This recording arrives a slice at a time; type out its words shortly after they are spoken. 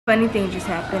Funny thing just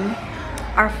happened.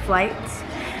 Our flight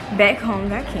back home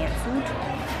got canceled.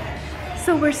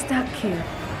 So we're stuck here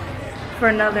for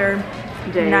another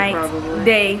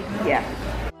day. Yeah.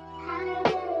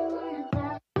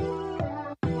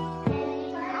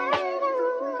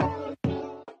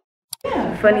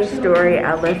 Funny story,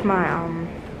 I left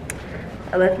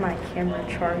my camera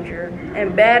charger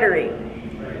and battery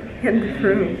in the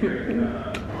room.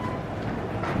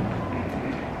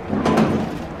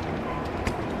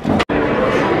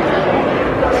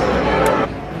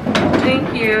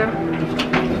 Thank you.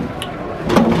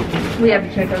 We have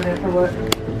to check over there for what?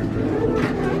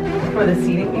 For the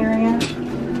seating area?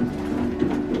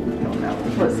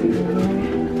 What seating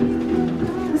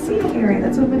area? The seating area,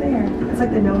 that's over there. It's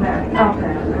like the nomad.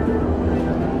 Okay.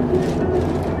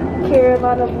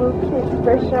 Carolina Blue Kicks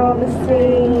fresh on the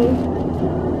scene.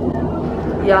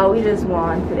 Y'all, we just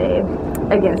won today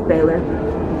against Baylor.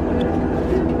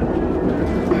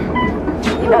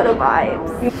 You know the vibes.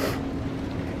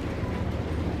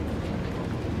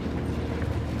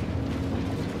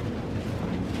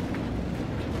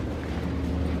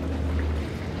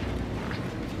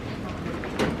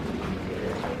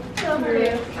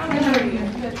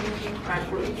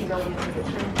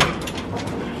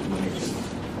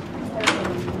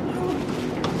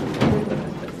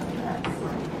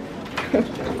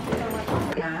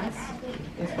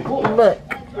 Look,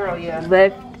 girl, yeah.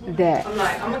 look that. I'm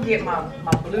like, I'm gonna get my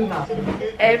blue mouth.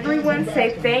 Everyone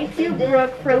say thank you,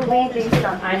 Brooke, for leaving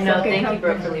something. I know, thank you,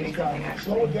 Brooke, for leaving something,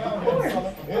 actually. Of course.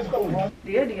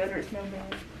 The deodorant smells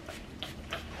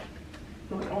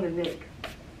bad. Only Vic.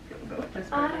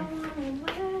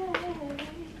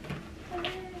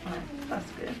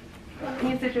 That's good. Can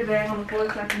you sit your bag on the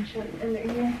floor so I can shut it in there?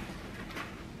 Yeah.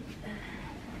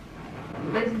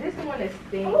 This one is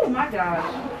stinks. Oh my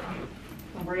gosh.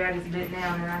 Where I just bit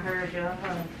down and I heard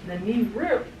the knee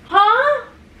rip. Huh?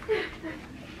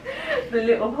 The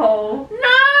little hole.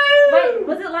 No! Wait,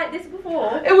 was it like this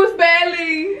before? It was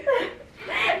barely.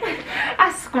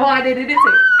 I squatted and it's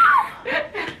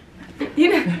you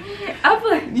know, I feel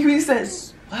like You said,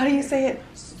 how do you say it?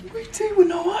 Sweet tea with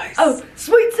no ice. oh,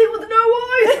 sweet tea with no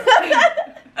ice.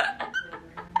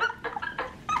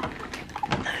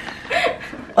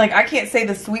 Like, I can't say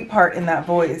the sweet part in that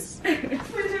voice. Sweet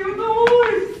tea with no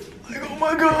ice. Like, oh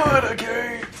my god, I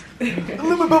can't.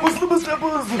 Lemon bubbles, lemon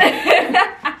steppers.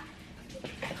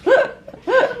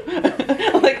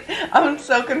 Like, I'm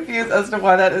so confused as to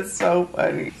why that is so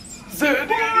funny.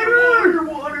 Sandy, your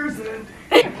water, Sandy.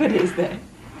 What is that?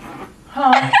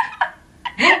 Huh?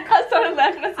 I started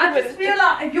laughing. I just feel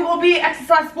like if you want to be an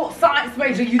exercise sports science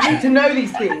major, you need to know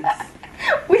these things.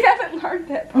 We haven't learned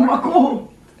that Oh part. my god.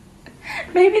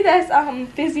 Maybe that's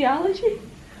physiology.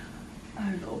 I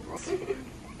know, bro.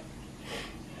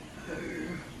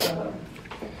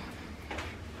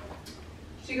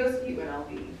 She goes to eat when I'll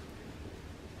leave.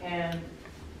 And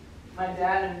my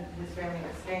dad and his family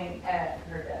are staying at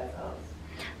her dad's house.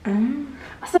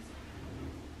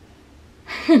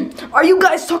 Are you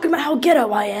guys talking about how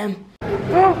ghetto I am?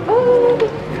 Where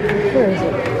is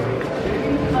it?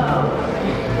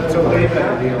 It's a way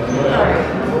better deal.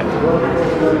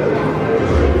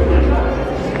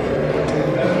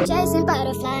 Chasing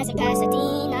butterflies in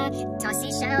Pasadena, toss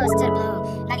seashells to the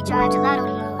blue. Like you drive gelato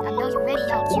to the moon. I know you're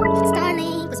ready on cue.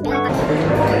 Starlink was built by.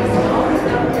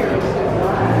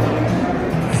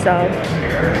 So,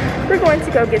 we're going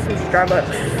to go get some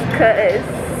Starbucks because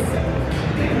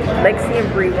Lexi and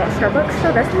Bree want Starbucks,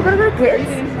 so that's what we're gonna go get.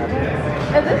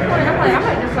 At this point, I'm like, I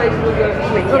might just like we'll go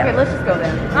eat. Yeah. Okay, let's just go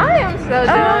then. I am so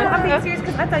done. I'm being serious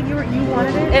because I thought you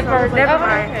wanted it. At first, never oh,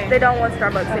 mind. okay. They don't want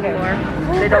Starbucks anymore.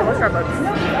 They don't want Starbucks.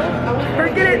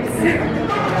 Forget it.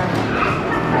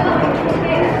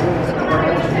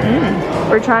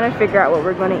 We're trying to figure out what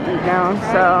we're going to eat now,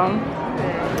 so.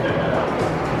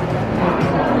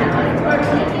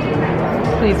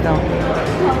 Please don't.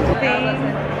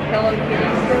 Hello Kitty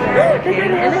store.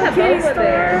 And they have boba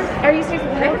there. Are you serious?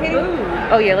 Hello Kitty?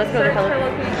 Oh yeah, let's go to Hello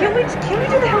Kitty. Can we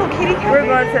do the Hello Kitty cafe? We're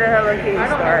going to the Hello Kitty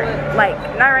store. Like,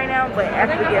 not right now, but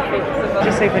after we get food.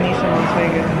 Just say Venetian Las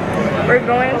Vegas. We're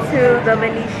going to the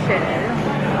Venetian,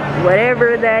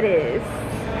 whatever that is.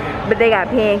 But they got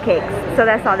pancakes, so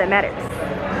that's all that matters.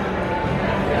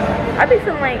 I be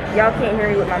feeling like y'all can't hear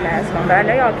me with my mask on, but I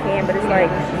know y'all can, but it's like,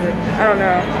 I don't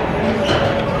know.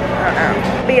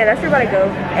 But yeah, that's where we're gonna go.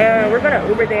 And we're gonna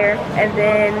Uber there, and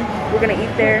then we're gonna eat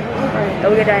there. And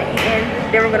we get done eating,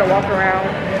 then we're gonna walk around.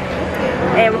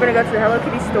 And we're gonna go to the Hello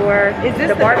Kitty store, Is this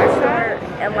the the Barbie restaurant?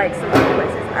 store, and like some other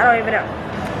places. I don't even know.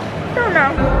 Don't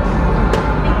know.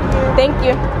 Thank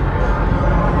you.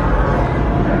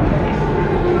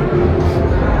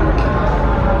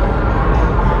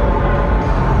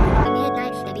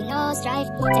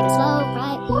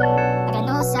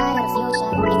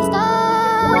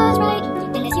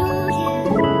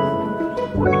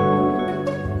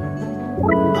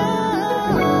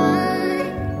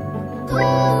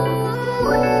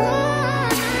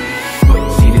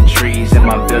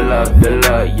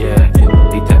 villa, yeah.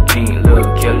 Leave that pink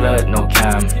little killer, no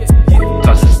cam.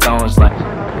 Tossing stones like.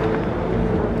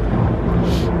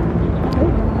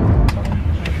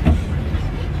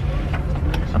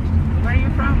 Where are you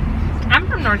from? I'm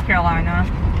from North Carolina.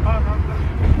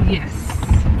 Yes.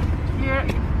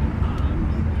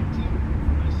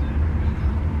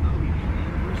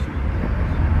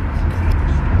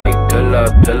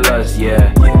 Villas,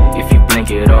 yeah. If you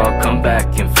blink it all, come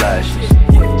back in flashes.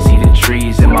 See the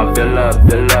trees in my villa,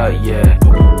 yeah.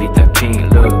 Leave that pink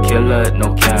little killer,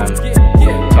 no cam.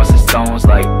 Tossing stones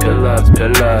like pillar.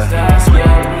 That's what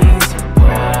we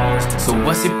supposed. So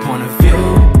what's your point of view?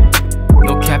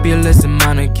 No Capulets and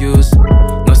Montagues,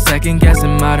 no second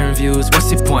guessing modern views.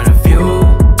 What's your point of view?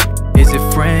 Is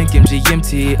it Frank,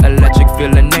 MGMT, electric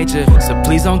feel of nature? So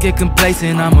please don't get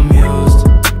complacent, I'm amused.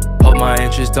 Hope my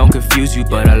interests don't confuse you,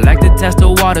 but I like to test the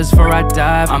waters before I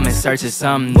dive. I'm in search of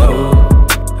something new,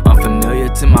 unfamiliar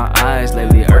to my eyes.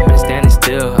 Lately earth been standing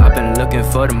still, I've been looking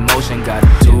for the motion. Got a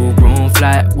 2-room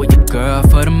flat with your girl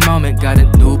for the moment. Got a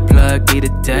new plug, need a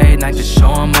day, night to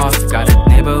show 'em off. Got a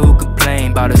neighbor who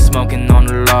complain about us smoking on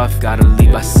the loft. Gotta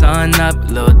leave my son up,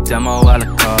 little demo a la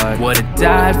carte. Would've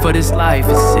died for this life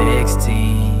at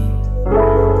 16.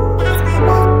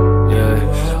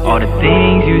 All the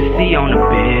things you see on the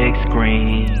big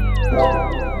screen.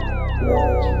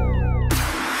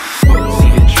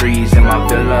 See the trees in my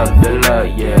villa,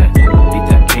 yeah. Leave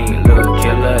that pink little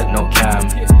killer, no cam.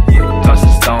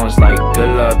 Tossing stones like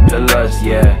pillars,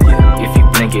 yeah. If you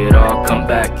blink it all, come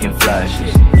back in flashes.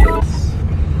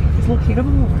 Is Lokita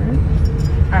more?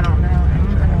 I don't know.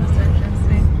 I don't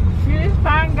know. You're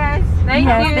fine, guys. Thank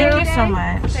you. Thank you so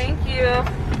much. Thank you.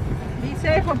 Be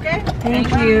safe, okay? Thank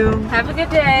you. Have a good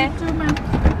day. You too, ma'am.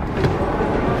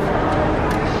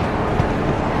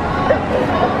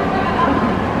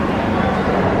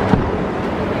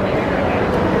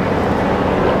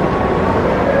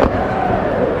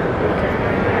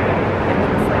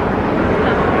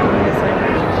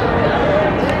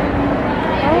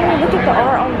 Look at the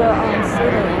art on the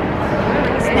ceiling.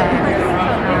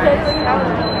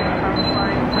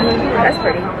 That's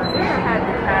pretty.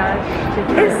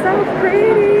 It's so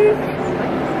pretty.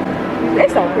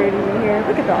 It's so pretty in here.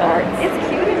 Look at the art. It's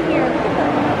cute in here. Look at the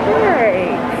art.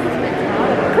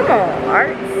 Come on,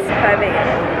 art. 5 a.m.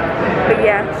 But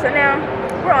yeah, so now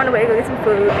we're on the way to go get some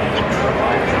food.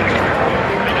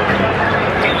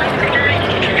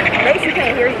 Macy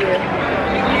can't hear you.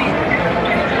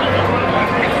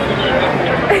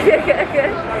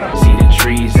 See the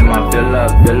trees in my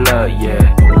villa, yeah.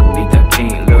 Leave that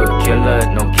pink little killer,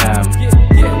 no cam.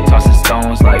 Tossing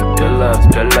stones like pillar.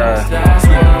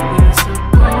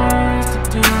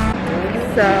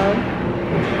 So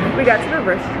we got to the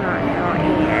restaurant now,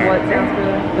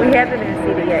 and we haven't been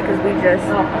seated yet because we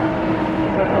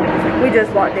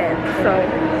just walked in. So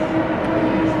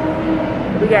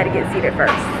we got to get seated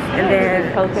first, and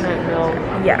then Coconut milk.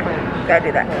 Yeah, gotta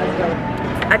do that.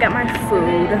 I got my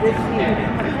food.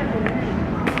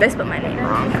 They spelled my name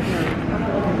wrong. They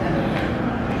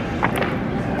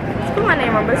spelled my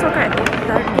name wrong, but it's okay. I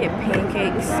thought I'd get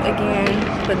pancakes again,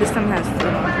 but this time it has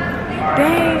fruit on it.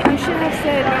 Dang, I should have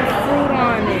said no fruit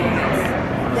on it.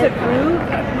 Is it fruit?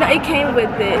 No, it came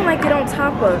with it. I don't like it on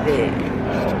top of it.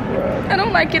 I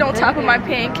don't like it on top of my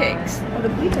pancakes.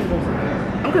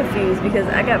 I'm confused because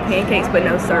I got pancakes but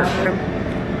no syrup.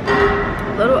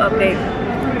 Little update.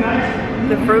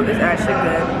 The fruit is actually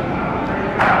good.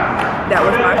 That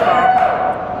was my fault.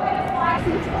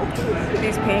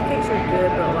 These pancakes are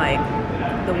good, but like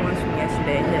the ones from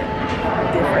yesterday hit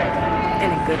different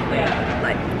in a good way.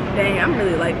 Like, dang, I'm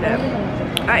really like that.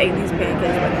 I ate these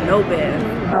pancakes with no bed.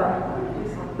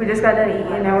 We just got done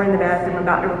eating, now we're in the bathroom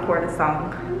about to record a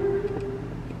song.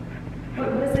 What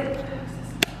is it?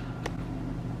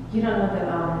 You don't know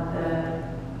the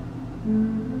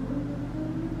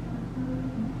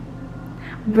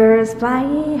Birds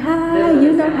flying high,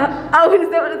 you know how. Oh, is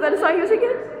that the song you were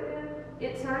singing?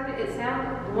 It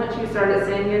sounded, once you started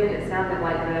singing, it sounded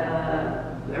like the,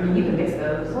 I mean, you can mix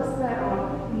those. What's that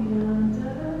one?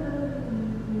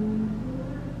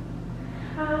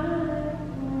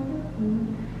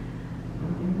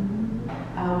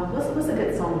 What's a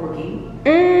good song, Rookie?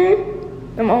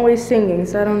 I'm always singing,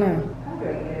 so I don't know.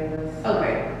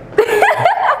 Okay.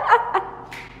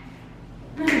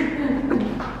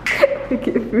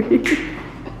 Get free.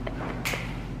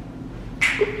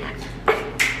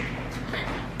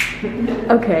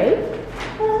 Okay.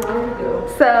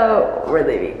 So we're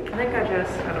leaving. I think I don't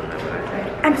know what I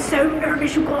think. I'm so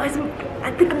nervous, you guys.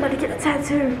 I think I'm gonna get a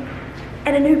tattoo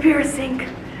and a new piercing.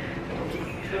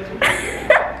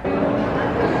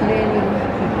 Many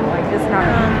people like just not.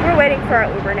 We're waiting for our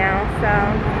Uber now, so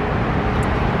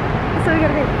we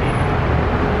gotta be.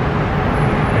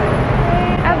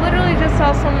 I literally just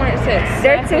saw someone that said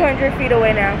They're 200 feet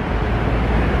away now.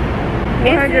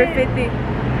 150.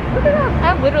 Look at that.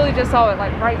 I literally just saw it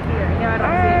like right here. Yeah, I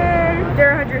don't see it.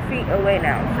 They're 100 feet away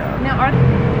now, so. Now are maybe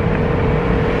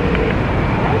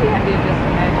I did just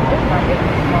imagine this might get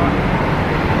this spot.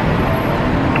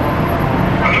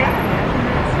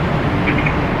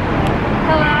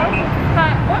 Hello?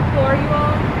 Hi, what floor are you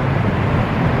on?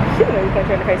 She didn't really catch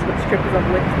her in the face with the strippers on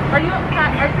the lift. Are you on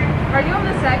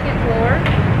the second floor?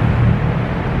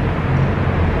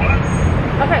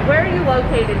 Okay, where are you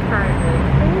located currently?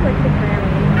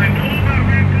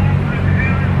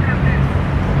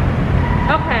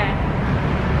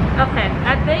 Okay,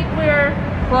 I think we're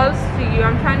close to you.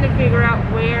 I'm trying to figure out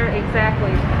where exactly.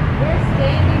 We're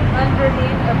standing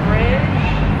underneath a bridge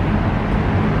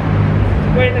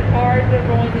where the cars are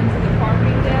going into the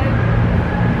parking deck.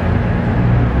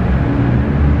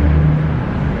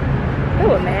 They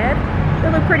look mad. They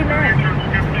look pretty mad.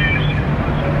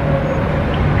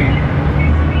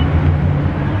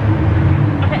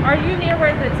 Okay, are you near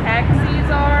where the taxis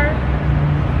are?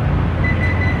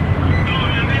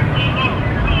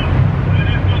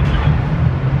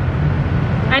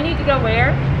 I need to go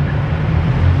where?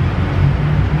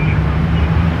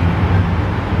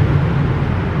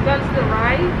 Go to the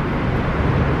right?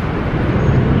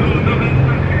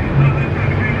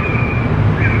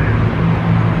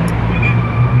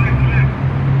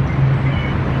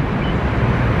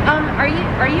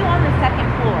 Are you on the second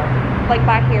floor? Like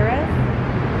by Harris?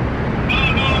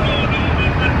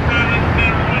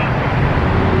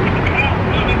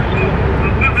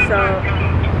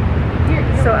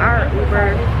 So our Uber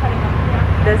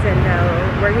doesn't know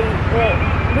where we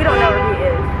don't know where he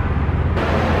is.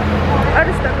 I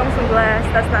just stuck on some glass.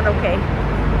 That's not okay.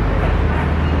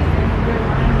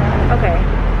 Okay,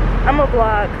 I'm gonna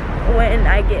vlog when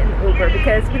I get an Uber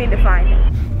because we need to find him.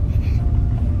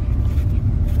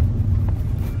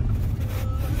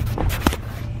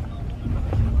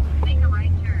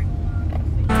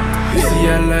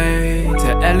 UCLA to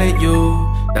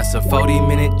LAU, that's a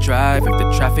 40-minute drive. If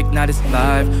the traffic not as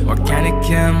live, organic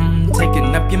chem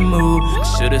taking up your mood. I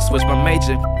should've switched my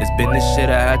major, it's been the shit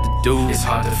I had to do. It's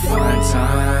hard to find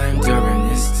time during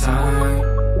this time.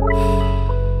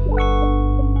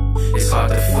 It's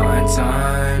hard to find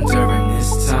time during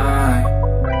this time.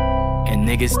 And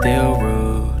niggas still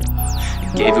rude.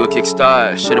 Gave you a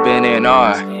kickstart, should've been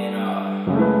A&R.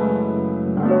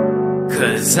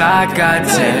 Cause I got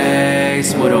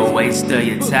text with a waste of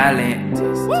your talent.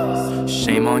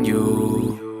 Shame on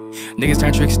you. Niggas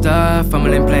turn trick stuff,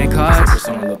 fumbling playing cards.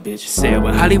 Say it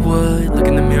with Hollywood, look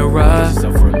in the mirror.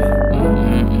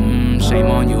 Shame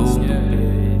on you.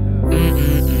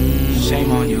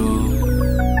 Shame on you.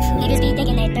 Niggas be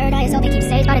thinking they third eye is open, keep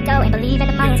saved by the go and believe in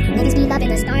the Mayans. Niggas be loving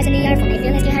the stars in the earth when they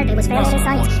feelings get hurt, they was failing in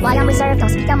science. Why I'm reserved, don't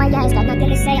speak out my ass, got nothing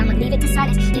to say, I'ma leave it to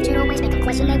silence. Digital ways make them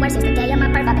question their worth since the day of my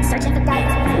birth, I've been searching for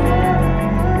guidance.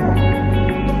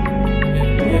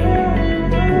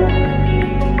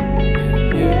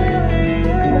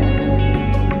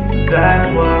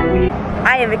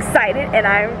 I am excited and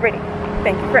I am ready.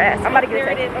 Thank you for asking. I'm about to get There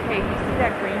it. it is. Okay, you see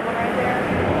that green one right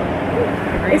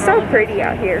there? It's so pretty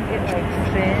out here. It like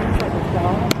spins like a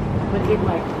ball, but it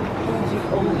like pulls you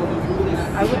over.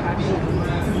 I would actually.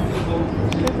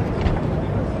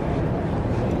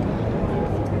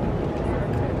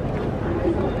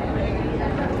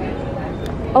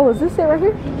 Oh, is this it right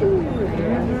here?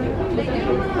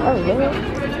 Oh, yeah.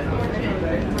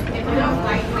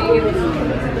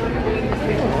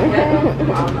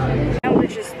 I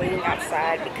was just waiting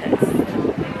outside because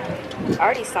I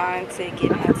already signed to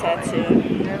get my tattoo,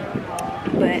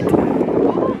 but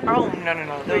No.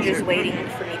 we're just waiting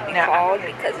for me to be called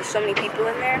because there's so many people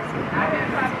in there,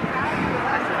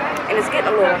 and it's getting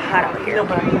a little hot out here.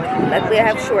 Luckily, I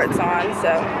have shorts on,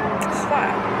 so it's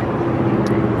fine.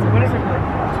 What is it?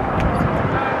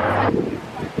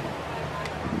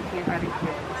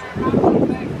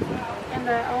 And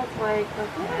I was like,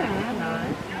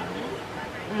 nice.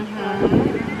 And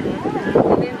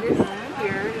then this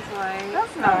here is like,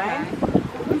 that's nice.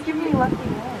 You give me lucky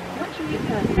one. Don't you eat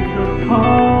that?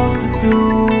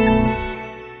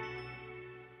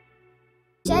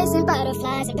 Chasing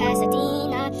butterflies in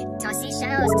Pasadena, toss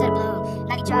seashells to the blue.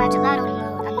 Like you drive gelato to the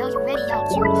moon. I know you're ready on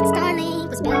cue. Starlink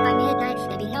was built by midnight.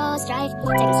 There be no strife.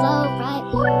 Take it slow, right?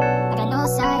 I got no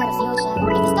sign of the future.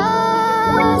 If the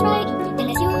stars right, then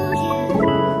it's you here.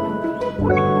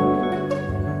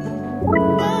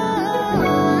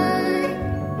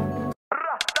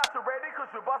 That's ready,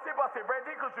 cause you bossy,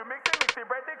 ready, cause you mix it,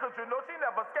 ready, cause you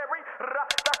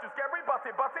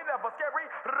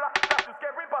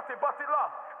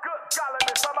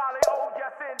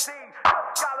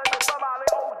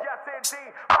I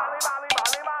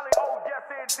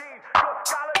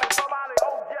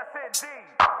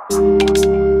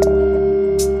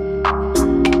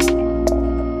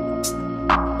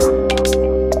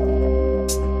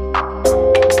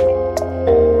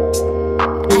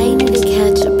need to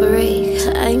catch a break.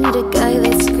 I need a guy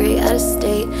that's great out of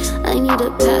state. I need a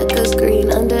pack of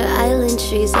green under island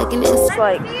trees like an It's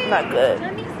like not good.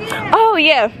 Oh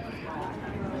yeah.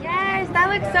 Yes, that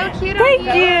looks so cute Thank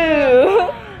on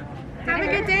you. Have a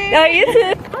good day. Oh, you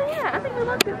too. Oh yeah, I think we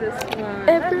looked at this one.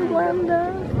 Everyone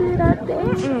loves it out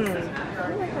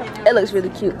there. It looks really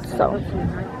cute. So.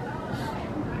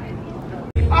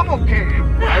 I'm okay.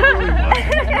 I really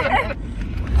was.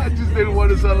 I just didn't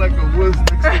want to sound like a wuss next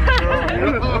to the girl.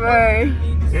 You know? Right.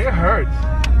 It hurts.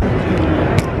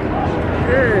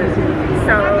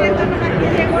 So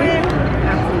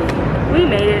we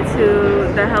made it to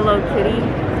the Hello Kitty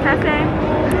Cafe,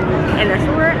 and that's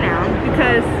where we're at now.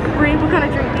 Because Bree, what kind of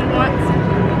drink do you want?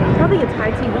 Probably a Thai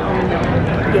tea with almond milk.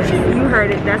 Yes, you heard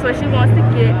it. That's what she wants to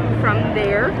get from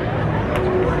there.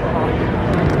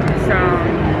 So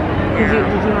did you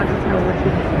want to tell what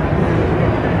you?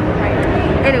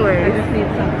 Anyway, I just need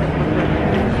something.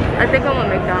 I think I want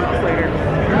McDonald's later.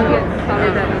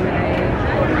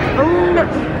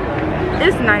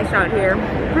 It's nice out here.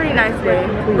 Pretty nice day.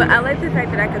 But I like the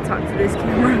fact that I can talk to this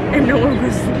camera and no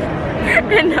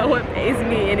one pays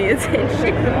me any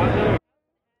attention.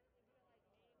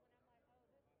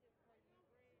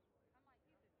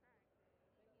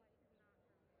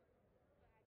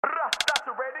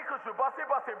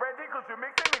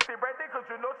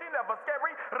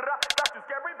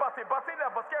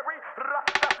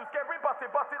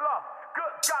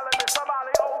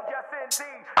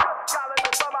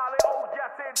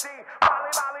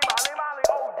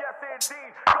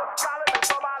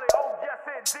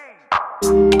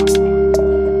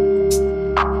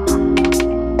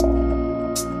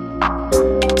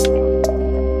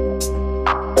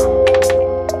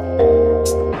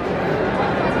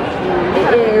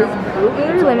 It is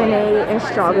blueberry lemonade and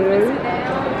strawberry.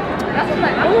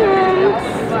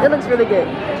 And it looks really good.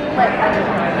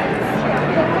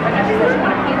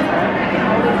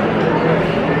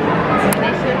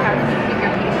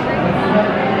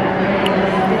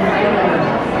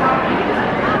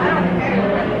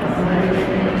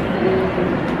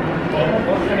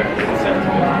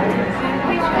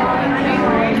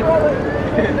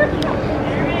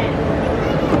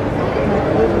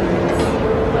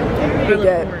 Really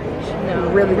good.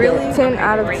 Really good. 10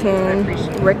 out of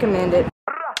 10. Recommended.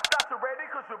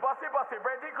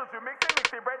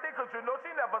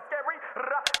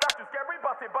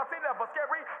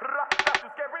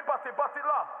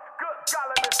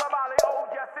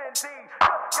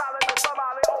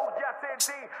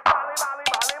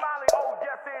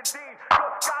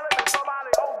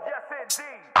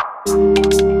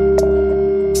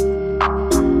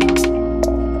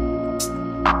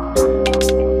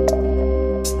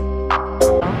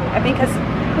 I think because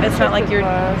it's not like you're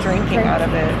drinking out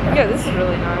of it. Yeah, this is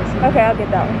really nice. Okay, I'll get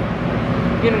that one.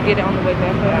 You're gonna get it on the way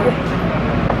back up.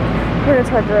 We're gonna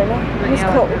charge right now. It's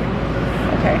cold.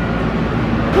 Okay.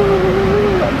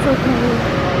 Ooh, I'm so cold.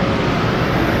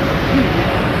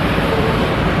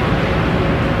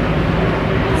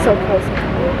 So close.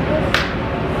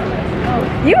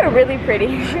 You are really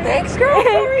pretty. Thanks, girl.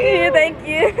 Thank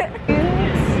you.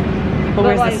 But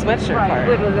where's the sweatshirt part?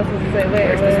 Literally, that's what to say.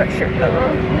 Where's the sweatshirt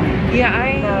though? Yeah, I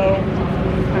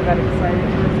got excited.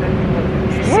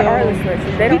 What are the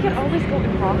sweatshirts? They We don't. can always go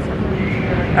and cross them.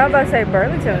 I was about to say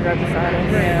Burlington's right beside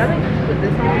us. Yeah. I think put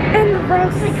this on. And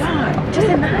Ross. Oh my god, just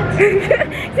in that.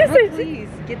 Just Oh, please,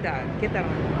 get that on.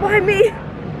 why me?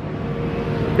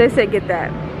 They said get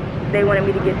that. They wanted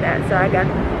me to get that, so I got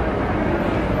it.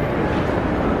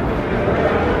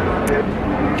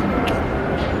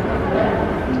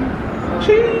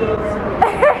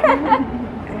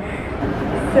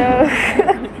 So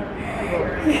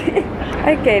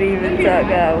I can't even talk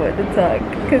how I want to talk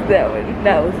because that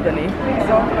was funny.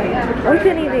 We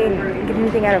couldn't even get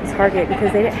anything out of Target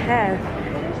because they didn't have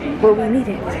what we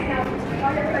needed,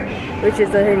 which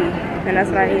is a hoodie, and that's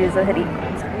what I need is a hoodie.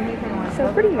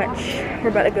 So pretty much we're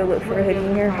about to go look for a hoodie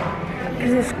in here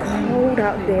because it's cold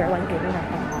out there.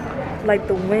 Like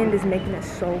the wind is making it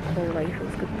so cold. Like it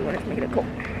feels good. The wind is making it cold.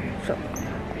 So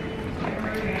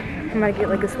I might get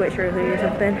like a sweatshirt hoodie or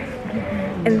something.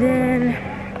 And then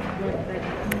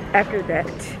after that,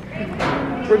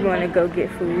 we're going to go get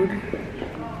food.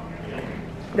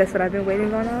 That's what I've been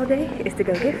waiting on all day, is to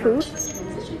go get food.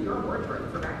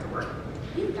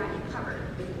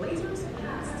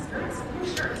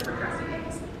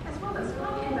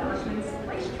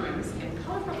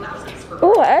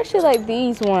 Oh, I actually like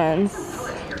these ones.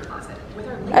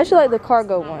 I actually like the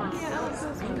cargo ones.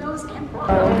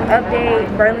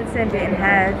 Update, Burlington didn't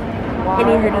have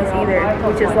any hoodies either,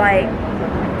 which is like,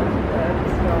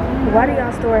 why do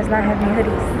y'all stores not have any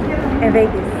hoodies in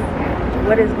Vegas?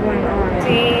 What is going on?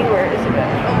 See, where is it?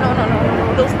 Oh,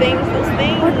 no. Those things.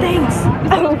 What things?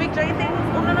 Those big giant things.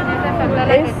 Oh, no.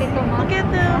 Look at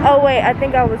them. Oh, wait, I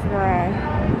think I was wrong.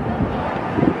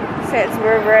 Since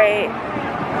we're right.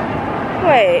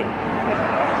 Wait.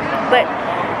 But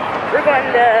we're going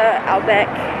to Outback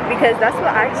because that's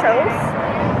what I chose.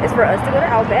 Is for us to go to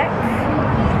Outback.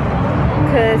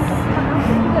 Because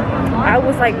I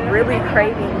was like really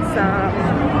craving some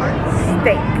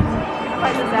steak.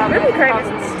 Really craving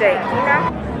some steak, you know?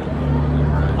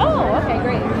 Oh, okay,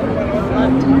 great.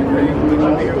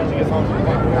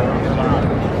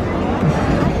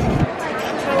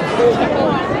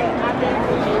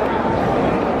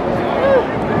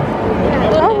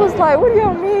 I was like, what do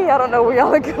y'all mean? I don't know where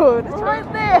y'all are going. It's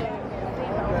right there.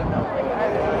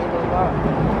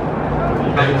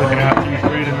 I'll be looking after you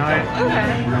three tonight. Okay.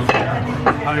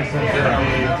 Obviously, it's gonna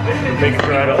be making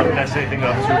sure I don't mess anything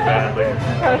up too badly.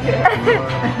 Okay.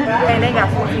 And they got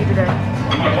sweet tea today.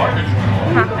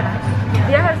 Huh?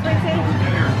 Do y'all have sweet tea?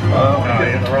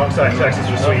 In the wrong side of Texas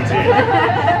with sweet tea.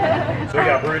 So we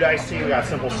got brewed iced tea, we got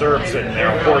simple syrup sitting there.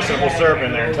 I'll pour simple syrup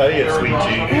in there and tell you it's sweet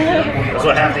tea. That's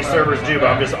what half these servers do, but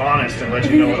I'm just honest and let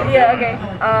you know what I'm doing. Okay.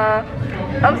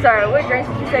 I'm sorry, what drinks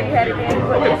did you say you had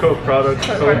again? Coke products,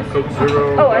 Coke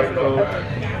Zero, Oh, I see. Coke. Okay.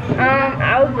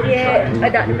 I'll get a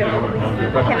Dr.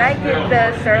 Pepper. Can I get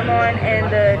the sirloin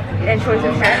and choice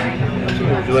of shrimp?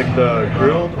 Would you like the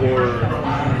grilled or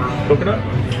coconut?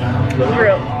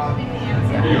 Grilled.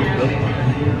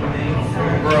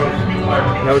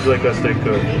 How would you like that steak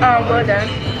cooked? Well done.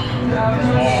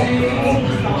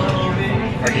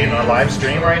 Are you in a live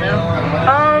stream right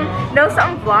now? No, so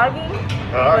I'm vlogging.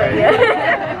 Alright.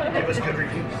 Yeah. Give us good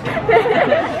reviews.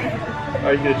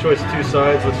 Are you get a choice of two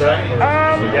sides with that? Or,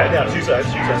 yeah, two sides.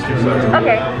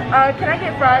 Okay. Can I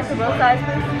get fries for both sides,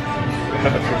 please?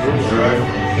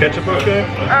 Ketchup okay?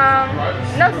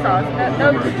 No sauce. No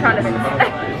condiments.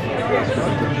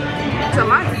 So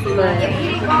my food, it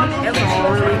was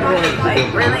really good.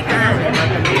 Like, really good.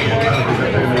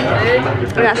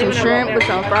 We got some shrimp with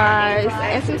some fries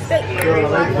and some steak. So,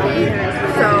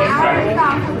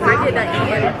 when I get done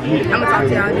eating, I'm gonna talk to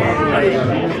y'all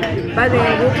again. By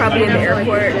then, we'll probably be in the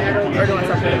airport or doing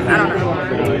something. I don't know.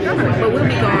 But we'll be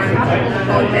going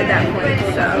home at that point.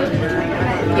 So,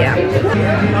 yeah.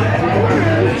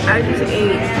 I just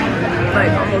ate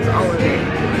like almost all of it.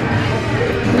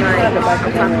 Like,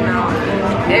 I'm talking about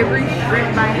every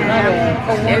shrimp I have,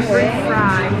 every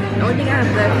fry. The only thing I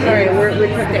have left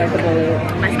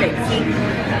is my steak.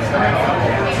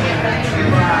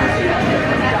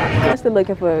 I'm still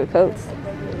looking for coats.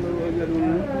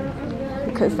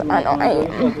 Because I know I am.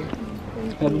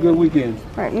 Have a good weekend.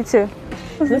 Alright, you too.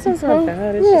 This one's not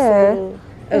bad. It's Yeah.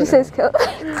 just It just says coat.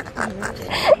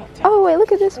 Oh, wait,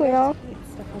 look at this one, y'all.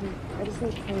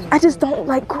 I just don't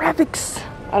like graphics.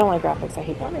 I don't like graphics. I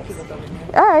hate graphics.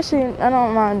 I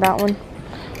don't mind that one.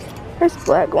 There's the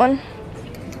black one.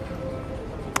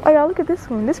 Oh, y'all, look at this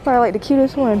one. This is probably like the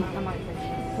cutest one.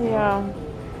 Yeah.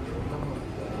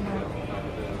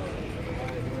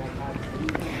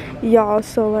 Y'all,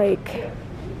 so like,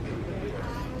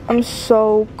 I'm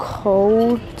so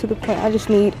cold to the point I just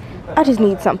need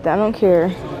something. I don't care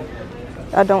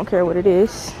what it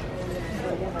is.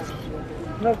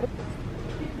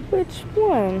 Which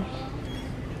one?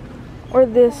 Or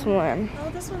this one? Oh,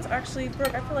 this one's actually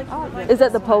broke. I feel like you would like Is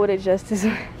that the Poetic Justice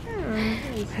one?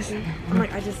 I'm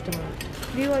like, I just don't.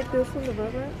 Do you like this one, the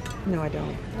Burberry? No, I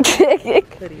don't.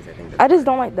 Hoodies, I think. I just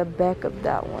don't like the back of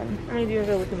that one. I mean, do you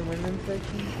ever look in the women's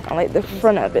section? I like the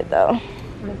front of it though. I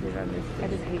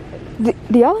just hate hoodies.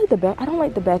 Do y'all like the back? I don't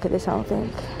like the back of this, I don't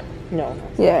think. No.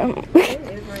 Yeah.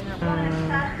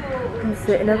 I'm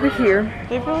sitting over here.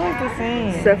 They feel like the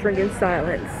same. Suffering in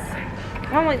silence.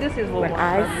 I'm like, this is what When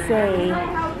I say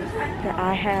that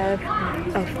I have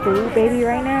a food baby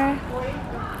right now,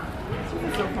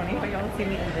 it's so funny how y'all see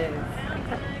me in this.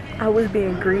 I was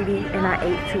being greedy and I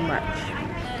ate too much.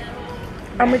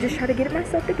 I'm gonna just try to get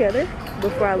myself together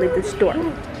before I leave the store.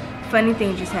 Funny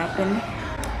thing just happened.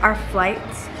 Our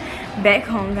flights back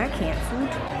home got canceled.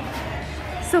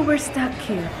 So we're stuck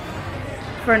here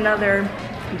for another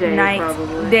Day, night,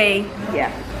 probably. day,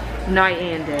 yeah. Night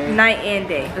and day. Night and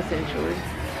day. Essentially.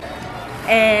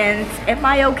 And am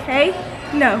I okay?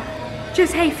 No.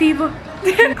 Just hay fever.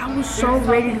 I was so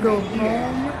ready to go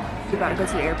home. We gotta go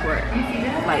to the airport.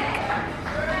 Like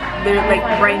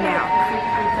right now.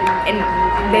 and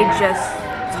they just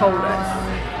told us.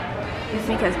 This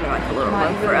week has been like a little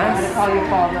rough for us. Call your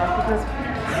father because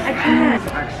I can't.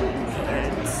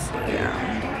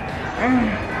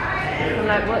 So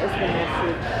like, what is the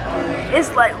message?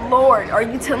 It's like, Lord, are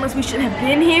you telling us we should have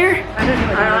been here?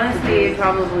 I honestly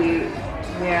probably,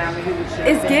 yeah, maybe we should.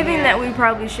 It's giving that we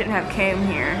probably shouldn't have came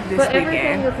here this But weekend.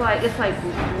 everything is like, it's like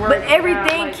But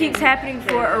everything keeps happening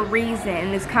for a reason,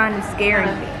 and it's kind of scaring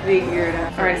me. Figure it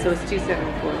out. All right, so it's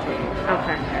 2714.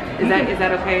 Okay. Is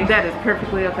that okay? That is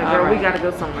perfectly okay, All girl. right. We gotta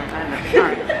go somewhere. I know. All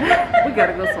right. We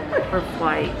gotta go somewhere. Our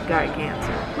flight got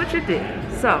canceled, which it did.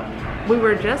 So, we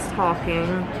were just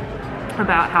talking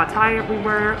about how tired we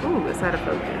were. Ooh, it's out of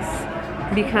focus.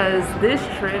 Because this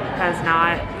trip has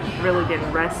not really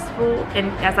been restful.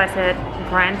 And as I said,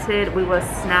 granted, we was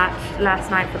snatched last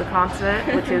night for the concert,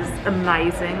 which is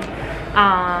amazing.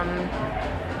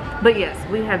 But yes,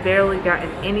 we have barely gotten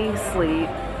any sleep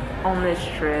on this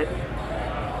trip.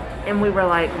 And we were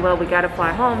like, well, we gotta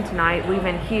fly home tonight,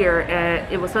 leaving here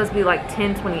at, it was supposed to be like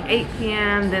 10:28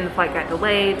 p.m. Then the flight got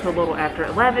delayed to a little after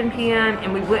 11 p.m.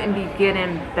 and we wouldn't be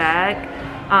getting back.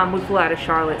 We flew out of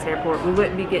Charlotte's airport. We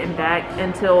wouldn't be getting back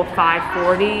until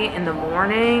 5:40 in the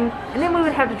morning. And then we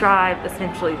would have to drive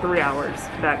essentially 3 hours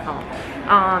back home.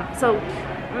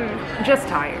 Just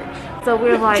tired. So we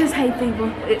were like, Just hate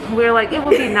people. We were like, it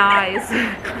would be nice.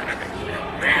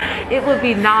 It would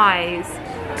be nice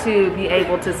to be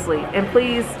able to sleep. And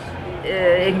please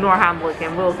ignore how I'm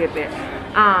looking. We'll get there.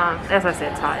 As I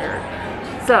said, tired.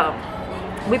 So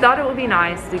we thought it would be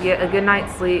nice to get a good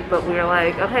night's sleep, but we were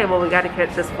like, okay, well, we got to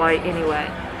catch this flight anyway.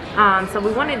 So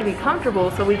we wanted to be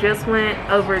comfortable, so we just went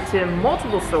over to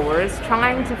multiple stores.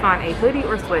 Trying to find a hoodie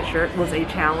or sweatshirt was a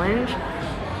challenge.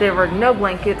 There were no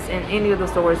blankets in any of the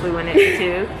stores we went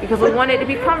into because we wanted to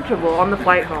be comfortable on the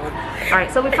flight home. All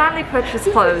right, so we finally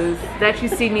purchased clothes that you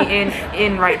see me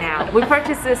in right now. We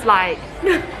purchased this like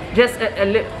just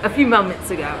a few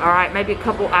moments ago, all right? Maybe a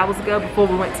couple hours ago before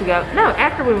we went to go. No,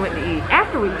 after we went to eat.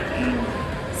 After we went to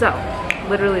eat. So,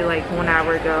 literally like 1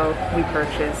 hour ago, we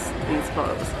purchased these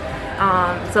clothes.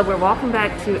 So we're walking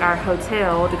back to our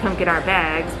hotel to come get our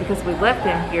bags because we left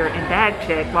them here in bag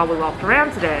check while we walked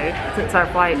around today since our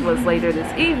flight was later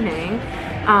this evening.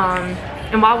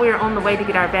 And while we were on the way to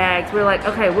get our bags, we were like,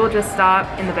 okay, we'll just stop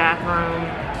in the bathroom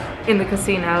in the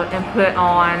casino and put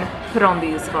on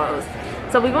these clothes.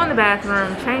 So we go in the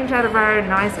bathroom, change out of our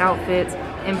nice outfits,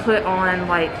 and put on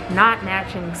like not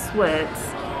matching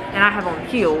sweats. And I have on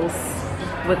heels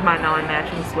with my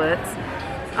non-matching sweats.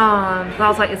 But I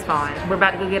was like, it's fine. We're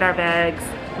about to go get our bags.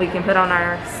 We can put on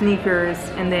our sneakers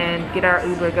and then get our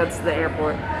Uber, go to the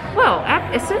airport. Well,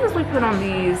 as soon as we put on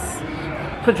these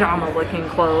pajama-looking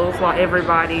clothes while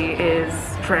everybody is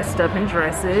dressed up in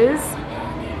dresses,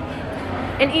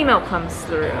 an email comes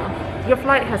through. Your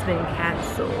flight has been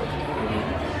canceled.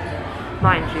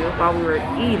 Mind you, while we were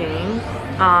eating,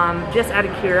 just out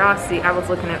of curiosity, I was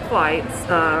looking at flights.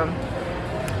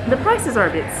 The prices are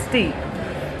a bit steep.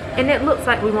 And it looks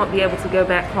like we won't be able to go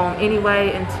back home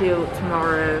anyway until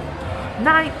tomorrow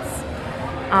night.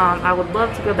 I would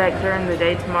love to go back during the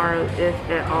day tomorrow if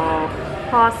at all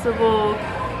possible.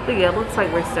 But yeah, it looks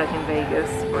like we're stuck in Vegas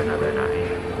for another night.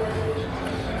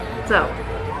 So,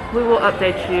 we will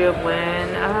update you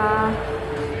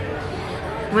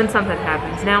when something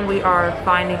happens. Now we are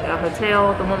finding a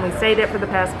hotel. The one we stayed at for the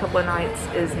past couple of nights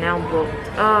is now booked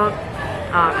up.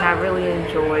 And I really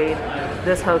enjoyed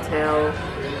this hotel.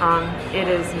 It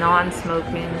is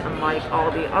non-smoking unlike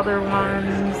all the other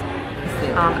ones.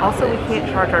 Also, we can't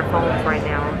charge our phones right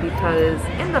now because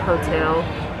in the hotel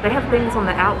they have things on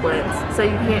the outlets, so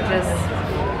you can't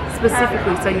just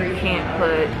specifically, so you can't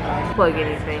plug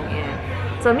anything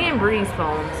in. So me and Bree's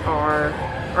phones are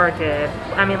dead.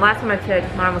 I mean, last time I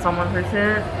checked, mine was on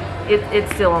 1%.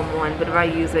 It's still on 1, but if I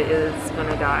use it, it's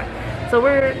gonna die. So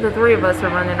the three of us are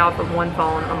running off of one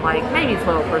phone on like maybe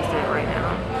 12% right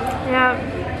now.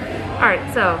 Yeah.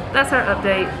 Alright, so that's our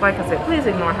update. Like I said, please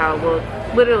ignore how it looked.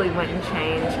 Literally went and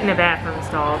changed in a bathroom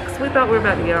stall because we thought we were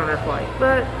about to get on our flight.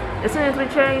 But as soon as we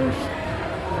changed,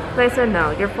 they said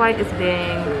no, your flight is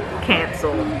being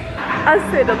canceled. I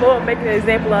said the Lord making an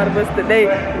example out of us today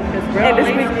and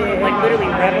this weekend. Like literally,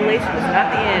 Revelation is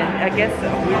not the end. I guess so.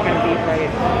 We're going to be right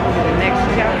into the next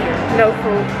chapter. No,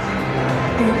 fool.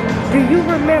 Do you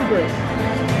remember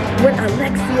when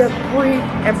Alexia, Bree,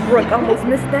 and Brooke almost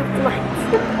missed that flight?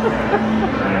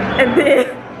 And then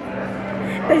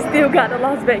they still got to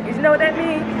Las Vegas. You know what that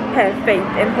means? Have faith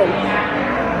and hope.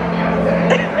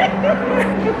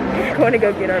 Going to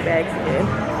go get our bags again.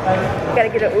 Gotta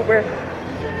get an Uber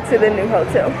to the new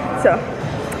hotel. So,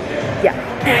 yeah.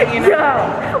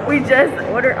 Yo, we just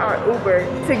ordered our Uber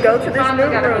to go to this new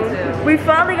room. We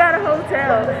finally got a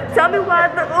hotel. Tell me why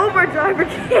the Uber driver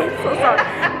canceled on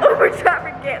us. Uber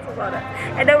driver canceled on us.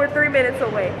 And they were 3 minutes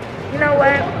away. You know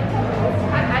what?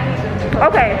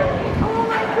 Okay.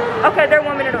 Okay, they're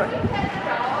 1 minute away.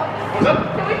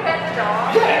 Can we pet the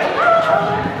dog?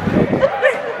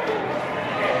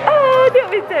 Oh, that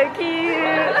was so cute.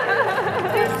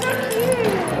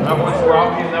 That one's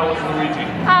Robbie and that one's Luigi.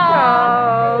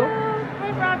 Oh. Hi,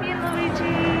 Robbie and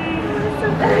Luigi.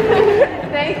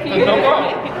 Thank you. No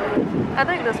problem. I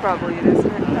think that's probably it, isn't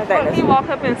it? I think Can you walk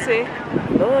up and see?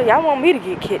 Oh, y'all want me to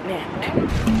get kidnapped.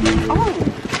 Oh.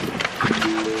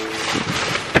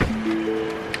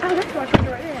 Oh, that's my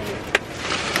treasure right there.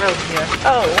 Oh, yeah.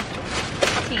 Oh.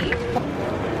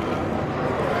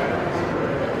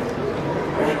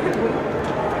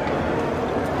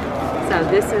 So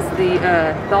this is the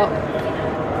thought.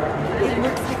 It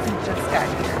looks like we just got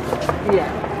here.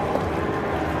 Yeah.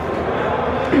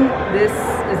 This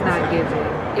is not giving.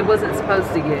 It wasn't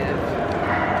supposed to give.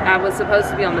 I was supposed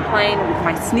to be on the plane with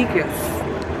my sneakers,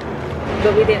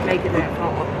 but we didn't make it that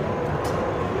far.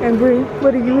 And Bree,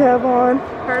 what do you have on?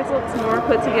 Hers looks more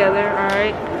put together, all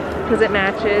right, because it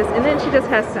matches. And then she just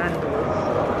has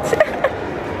sandals.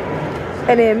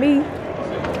 And then me.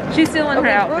 She's still in her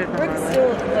outfit. Brooke's still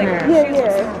like,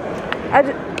 Yeah. I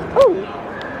just, oh,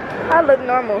 I look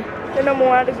normal. They're no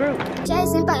more out of the group.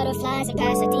 Chasing butterflies in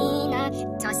Pasadena,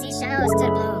 toss seashells to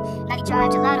the blue. Like a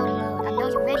drive gelato to moon. I know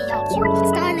you're ready on cue. If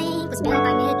Starlink was built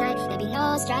by midnight, there'd be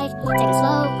no strife. Take it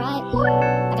slow, right?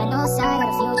 I got no sign of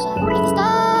the future. If the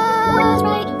stars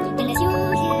right, then it's you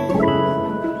here.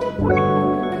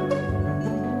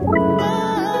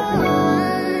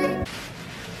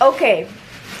 Okay,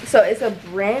 so it's a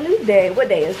brand new day. What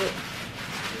day is it?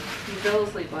 You fell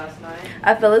asleep last night.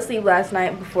 I fell asleep last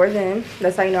night before then.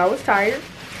 That's how you know I was tired.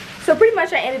 So pretty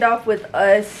much I ended off with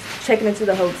us checking into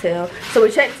the hotel. So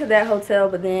we checked into that hotel,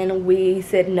 but then we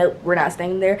said, nope, we're not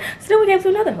staying there. So then we came to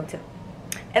another hotel.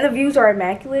 And the views are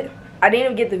immaculate. I didn't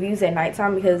even get the views at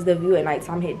nighttime because the view at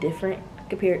nighttime hit different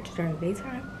compared to during the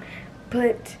daytime.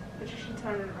 But you should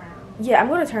turn it around. yeah, I'm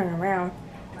going to turn it around.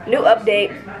 New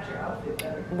update.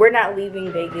 We're not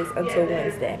leaving Vegas until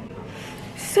Wednesday.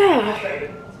 So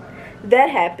that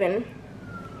happened.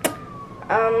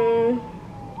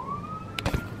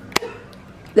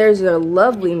 There's a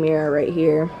lovely mirror right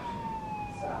here.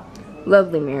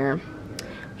 Lovely mirror.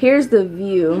 Here's the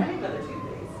view.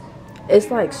 It's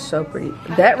like so pretty.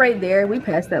 That right there, we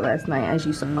passed that last night, as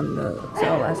you saw on the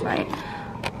hotel last night.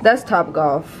 That's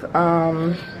Topgolf.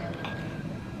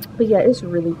 But yeah, it's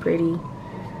really pretty.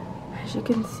 As you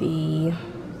can see.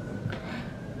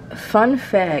 Fun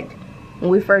fact,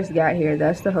 when we first got here,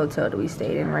 that's the hotel that we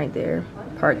stayed in right there.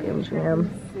 Park MGM.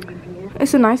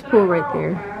 It's a nice pool right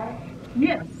there.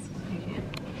 Yes.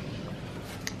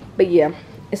 But yeah,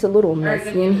 it's a little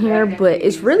messy in here, but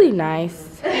it's really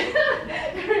nice.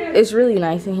 It's really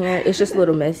nice in here. It's just a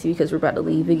little messy because we're about to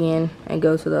leave again and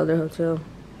go to the other hotel.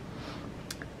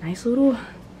 Nice little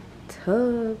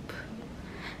tub.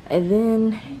 And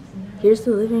then here's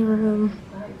the living room.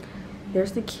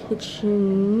 There's the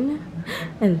kitchen.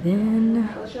 And then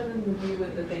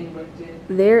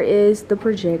there is the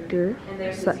projector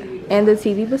and the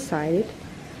TV beside it.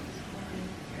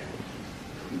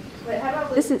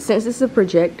 Since this is a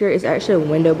projector, it's actually a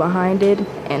window behind it,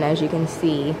 and as you can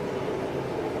see,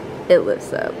 it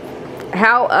lifts up.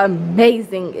 How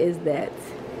amazing is that?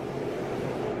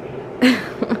 You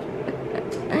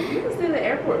can see the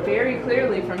airport very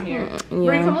clearly from here.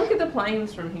 Yeah. Come look at the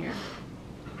planes from here.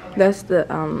 That's the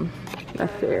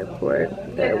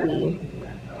airport that we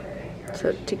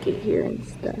took to get here and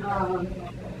stuff.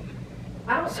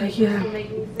 So yeah,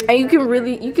 and you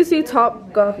can see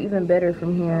Topgolf even better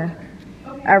from here.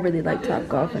 I really like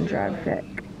Topgolf and Drive Shack.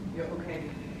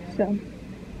 So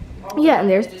yeah, and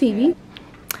there's the TV.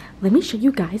 Let me show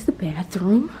you guys the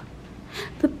bathroom.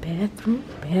 The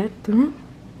bathroom.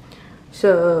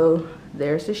 So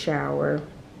there's the shower,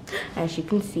 as you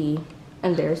can see,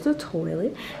 and there's the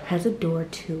toilet. Has a door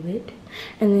to it,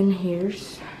 and then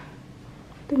here's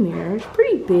the mirror. It's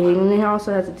pretty big, and it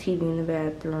also has a TV in the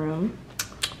bathroom.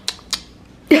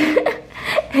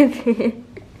 And then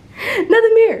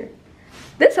another mirror.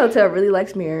 This hotel really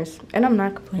likes mirrors, and I'm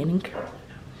not complaining.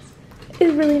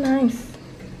 It's really nice.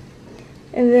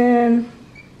 And then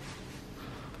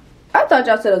I thought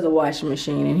y'all said it was a washing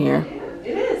machine in here.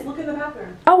 It is. Look at the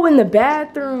bathroom. Oh, in the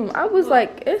bathroom. I was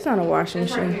like, it's not a washing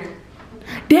machine.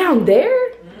 Right down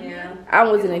there? Yeah. I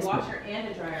wasn't expecting. A washer and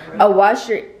a dryer. A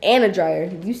washer and a dryer.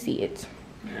 You see it.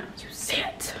 Yeah. You see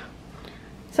it.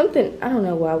 So Something, I don't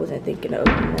know why I wasn't thinking of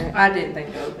opening that. I didn't think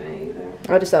of opening it either.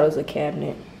 I just thought it was a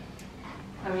cabinet.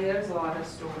 I mean, there's a lot of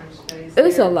storage space.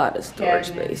 There's a lot of storage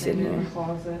Cabinets space in and here.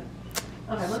 Closet.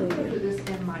 Okay, let me put this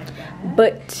in my bag.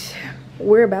 But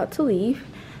we're about to leave.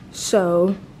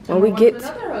 So when we get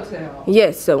to another hotel.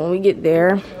 Yes, so when we get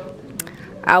there,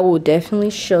 I will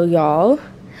definitely show y'all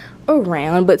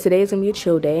around. But today is gonna be a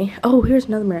chill day. Oh, here's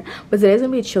another mirror. But today's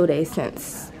gonna be a chill day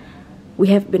since we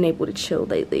haven't been able to chill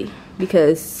lately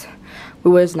because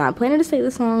we was not planning to stay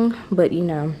this long, but you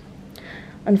know,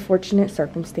 unfortunate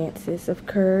circumstances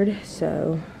occurred.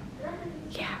 So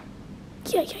yeah.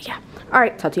 All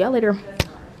right, talk to y'all later.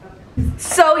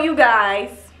 So you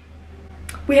guys,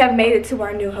 we have made it to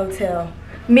our new hotel.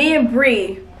 Me and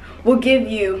Bree will give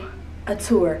you a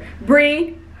tour.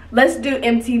 Bree, let's do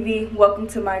MTV Welcome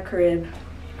to My Crib.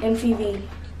 MTV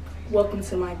Welcome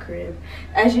to My Crib.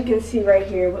 As you can see right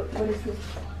here, what is this?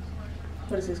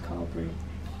 What is this called, Bree?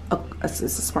 Oh, it's a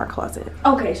smart closet.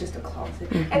 Okay, it's just a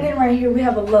closet. And then right here we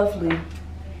have a lovely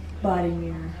body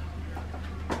mirror.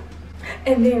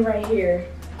 And then right here,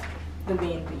 the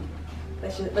B&B.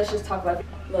 Let's just talk about it.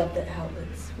 Love the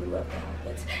outlets. We love the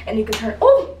outlets. And you can turn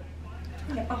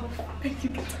you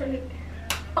can turn it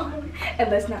on.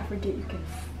 And let's not forget you can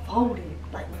fold it.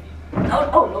 Like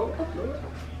oh Lord.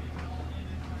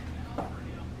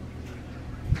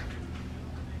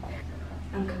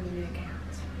 I'm coming back out.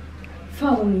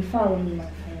 Follow me, my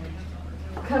friend.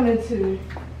 Coming to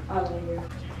our layer.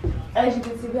 As you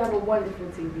can see, we have a wonderful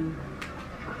TV.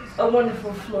 A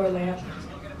wonderful floor lamp.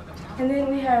 And then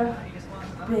we have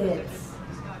beds.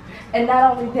 And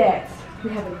not only that, we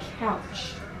have a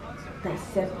couch that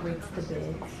separates the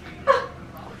beds.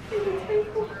 And the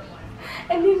table.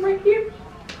 And then right here,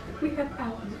 we have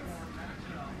outlets.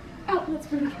 Outlets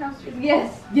for the couches.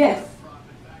 Yes.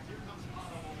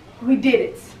 We did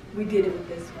it. We did it with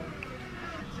this one.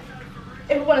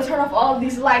 If we want to turn off all of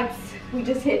these lights, we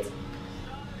just hit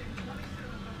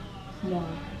no.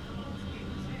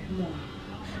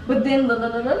 But then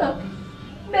look.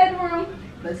 Bedroom.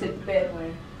 Let's hit the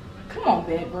bedroom. Come on,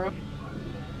 bedroom.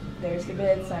 There's the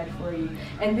bedside for you.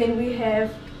 And then we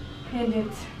have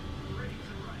pendant.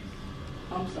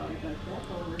 I'm sorry about that.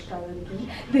 Oh, let's try that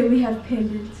again. Then we have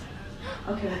pendant.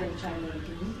 Okay, we're gonna try that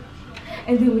again.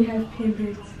 And then we have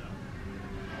pendant.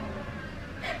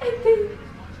 And then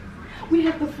we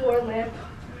have the floor lamp.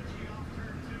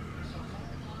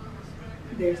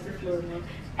 There's the floor lamp.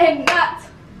 And not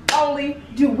only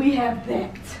do we have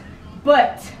that,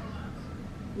 but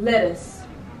lettuce,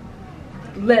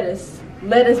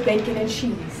 bacon, and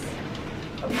cheese.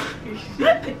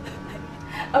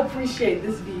 Appreciate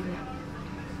this view.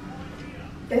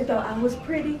 They thought I was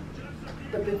pretty,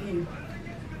 but the view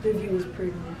is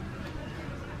pretty.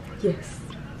 Yes.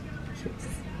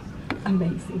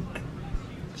 Amazing.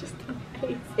 Just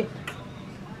amazing.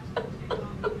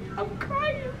 I'm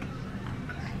crying.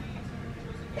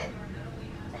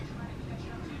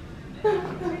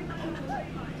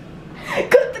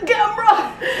 Cut the camera.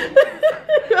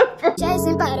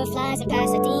 Chasing butterflies in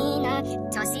Pasadena,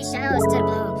 toss seashells to the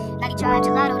blue. Like you charge a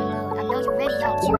lot on the moon. I know you're ready on cue.